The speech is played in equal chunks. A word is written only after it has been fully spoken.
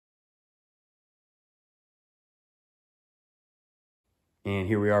And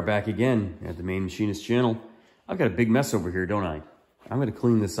here we are back again at the Maine Machinist channel. I've got a big mess over here, don't I? I'm going to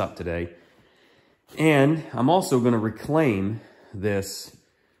clean this up today. And I'm also going to reclaim this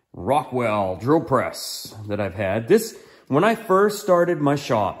Rockwell drill press that I've had. This, when I first started my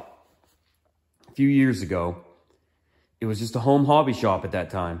shop a few years ago, it was just a home hobby shop at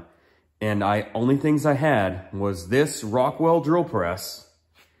that time. And only things I had was this Rockwell drill press,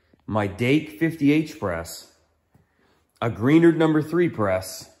 my Dake 50H press, a Greenard number 3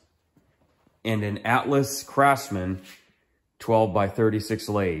 press, and an Atlas Craftsman 12 by 36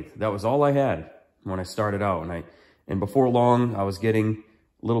 lathe. That was all I had when I started out. And before long, I was getting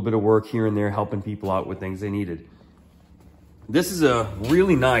a little bit of work here and there, helping people out with things they needed. This is a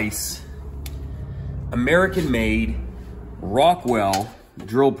really nice American-made Rockwell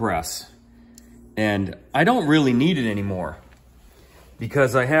drill press. And I don't really need it anymore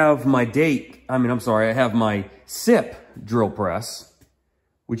because I have my I have my SIP drill press,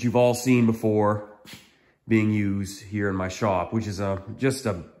 which you've all seen before being used here in my shop, which is just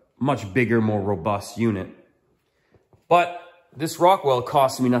a much bigger, more robust unit. But this Rockwell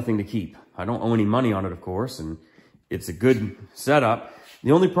costs me nothing to keep. I don't owe any money on it, of course, and it's a good setup.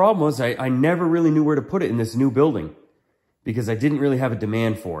 The only problem was I never really knew where to put it in this new building because I didn't really have a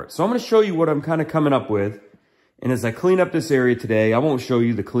demand for it. So I'm going to show you what I'm kind of coming up with. And as I clean up this area today, I won't show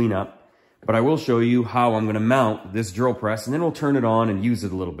you the cleanup, but I will show you how I'm going to mount this drill press, and then we'll turn it on and use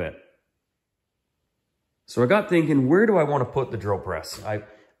it a little bit. So I got thinking, where do I want to put the drill press?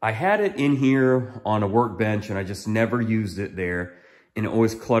 I had it in here on a workbench, and I just never used it there, and it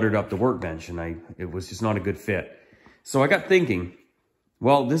always cluttered up the workbench, and it was just not a good fit. So I got thinking,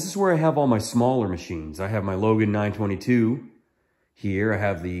 well, this is where I have all my smaller machines. I have my Logan 922 here. I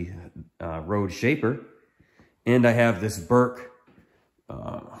have the Road Shaper, and I have this Burke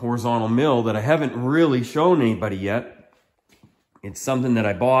horizontal mill that I haven't really shown anybody yet. It's something that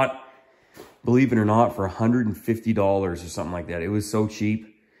I bought, believe it or not, for $150 or something like that. It was so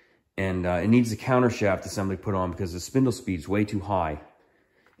cheap, and it needs a counter shaft assembly put on because the spindle speed's way too high.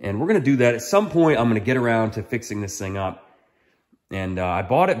 And we're going to do that. At some point, I'm going to get around to fixing this thing up. And I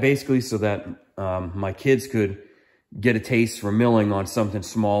bought it basically so that my kids could get a taste for milling on something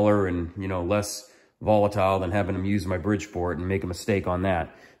smaller and, you know, less volatile than having them use my Bridgeport and make a mistake on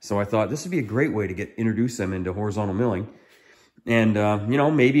that. So I thought this would be a great way to introduce them into horizontal milling. And, you know,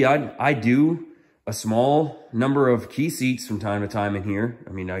 maybe I do a small number of key seats from time to time in here.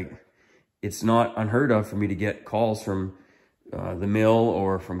 I mean, it's not unheard of for me to get calls from the mill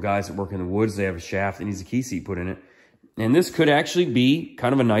or from guys that work in the woods. They have a shaft that needs a key seat put in it. And this could actually be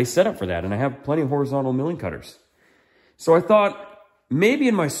kind of a nice setup for that. And I have plenty of horizontal milling cutters. So I thought maybe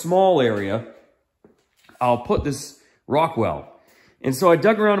in my small area, I'll put this Rockwell. And so I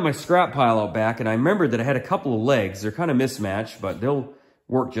dug around in my scrap pile out back, and I remembered that I had a couple of legs. They're kind of mismatched, but they'll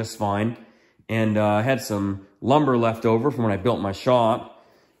work just fine. And I had some lumber left over from when I built my shop,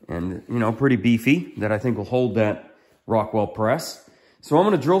 and, you know, pretty beefy, that I think will hold that Rockwell press. So I'm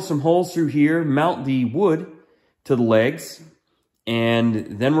going to drill some holes through here, mount the wood to the legs,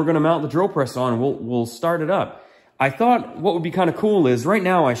 and then we're going to mount the drill press on, and we'll start it up. I thought what would be kind of cool is right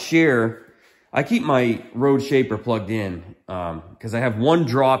now I keep my Road Shaper plugged in because I have one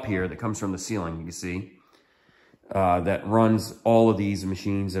drop here that comes from the ceiling, you can see, that runs all of these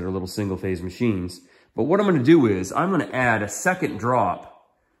machines that are little single-phase machines. But what I'm going to do is I'm going to add a second drop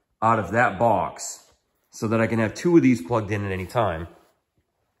out of that box so that I can have 2 of these plugged in at any time.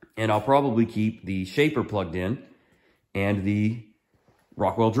 And I'll probably keep the Shaper plugged in and the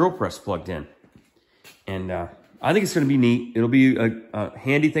Rockwell drill press plugged in. And I think it's going to be neat. It'll be a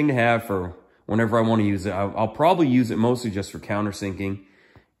handy thing to have for whenever I want to use it. I'll probably use it mostly just for countersinking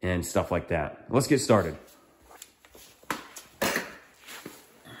and stuff like that. Let's get started.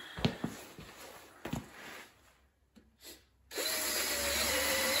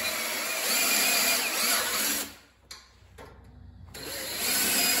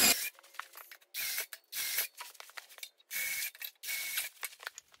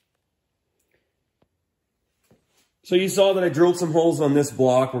 So you saw that I drilled some holes on this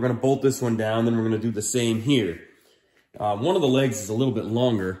block. We're going to bolt this one down, then we're going to do the same here. One of the legs is a little bit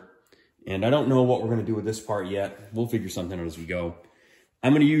longer, and I don't know what we're going to do with this part yet. We'll figure something out as we go.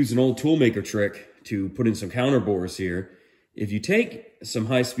 I'm going to use an old toolmaker trick to put in some counter bores here. If you take some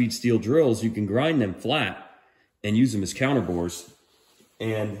high-speed steel drills, you can grind them flat and use them as counter bores.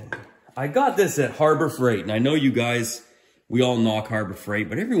 And I got this at Harbor Freight, and I know you guys, we all knock Harbor Freight,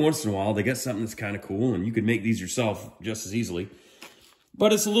 but every once in a while they get something that's kind of cool, and you could make these yourself just as easily.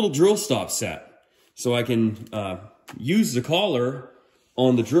 But it's a little drill stop set, so I can use the collar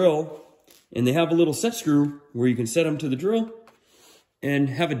on the drill, and they have a little set screw where you can set them to the drill, and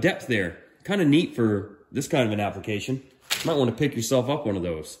have a depth there. Kind of neat for this kind of an application. Might want to pick yourself up one of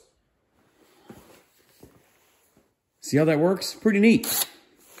those. See how that works? Pretty neat.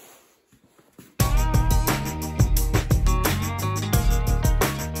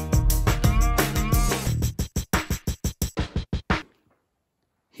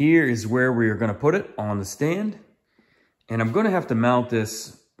 Here is where we are going to put it on the stand. And I'm going to have to mount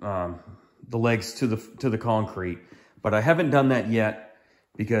this, the legs to the concrete. But I haven't done that yet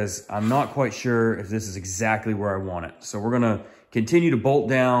because I'm not quite sure if this is exactly where I want it. So we're going to continue to bolt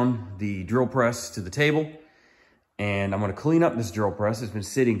down the drill press to the table. And I'm going to clean up this drill press. It's been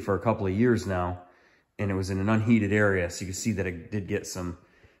sitting for a couple of years now. And it was in an unheated area. So you can see that it did get some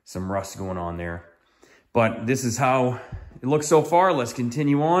rust going on there. But this is how it looks so far. Let's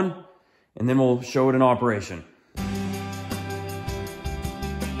continue on, and then we'll show it in operation.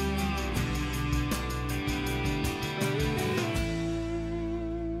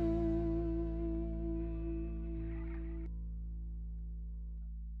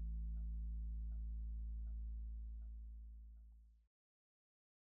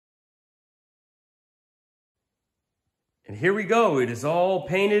 And here we go. It is all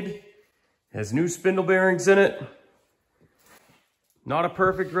painted. Has new spindle bearings in it. Not a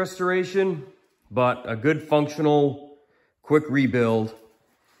perfect restoration, but a good functional, quick rebuild.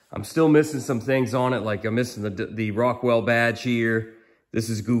 I'm still missing some things on it, like I'm missing the Rockwell badge here. This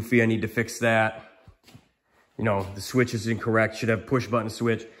is goofy, I need to fix that. You know, the switch is incorrect, should have push button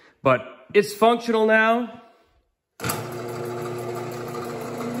switch. But it's functional now.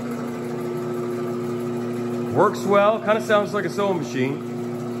 Works well, kind of sounds like a sewing machine.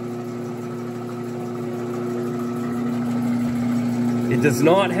 It does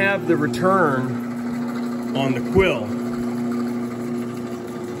not have the return on the quill.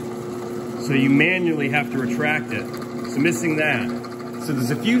 So you manually have to retract it. So missing that. So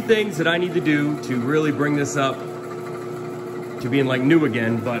there's a few things that I need to do to really bring this up to being like new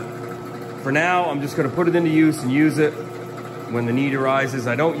again. But for now, I'm just gonna put it into use and use it when the need arises.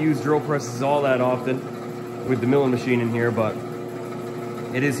 I don't use drill presses all that often with the milling machine in here, but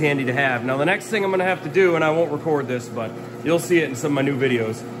it is handy to have. Now the next thing I'm gonna have to do, and I won't record this, but you'll see it in some of my new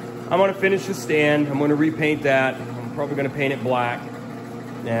videos. I'm gonna finish the stand. I'm gonna repaint that. I'm probably gonna paint it black.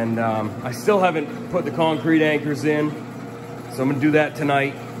 And I still haven't put the concrete anchors in, so I'm gonna do that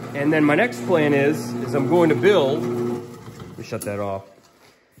tonight. And then my next plan is I'm going to build, let me shut that off.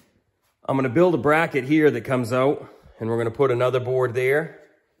 I'm gonna build a bracket here that comes out, and we're gonna put another board there,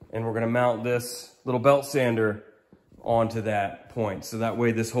 and we're gonna mount this little belt sander onto that point. So that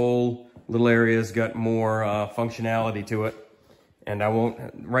way this whole little area's got more functionality to it. And I won't,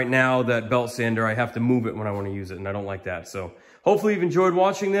 right now that belt sander, I have to move it when I want to use it, and I don't like that. So hopefully you've enjoyed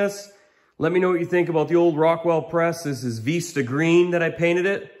watching this. Let me know what you think about the old Rockwell press. This is Vista Green that I painted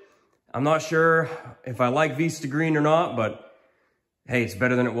it. I'm not sure if I like Vista Green or not, but hey, it's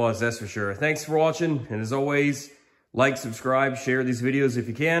better than it was, that's for sure. Thanks for watching, and as always, like, subscribe, share these videos if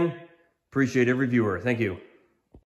you can. Appreciate every viewer. Thank you.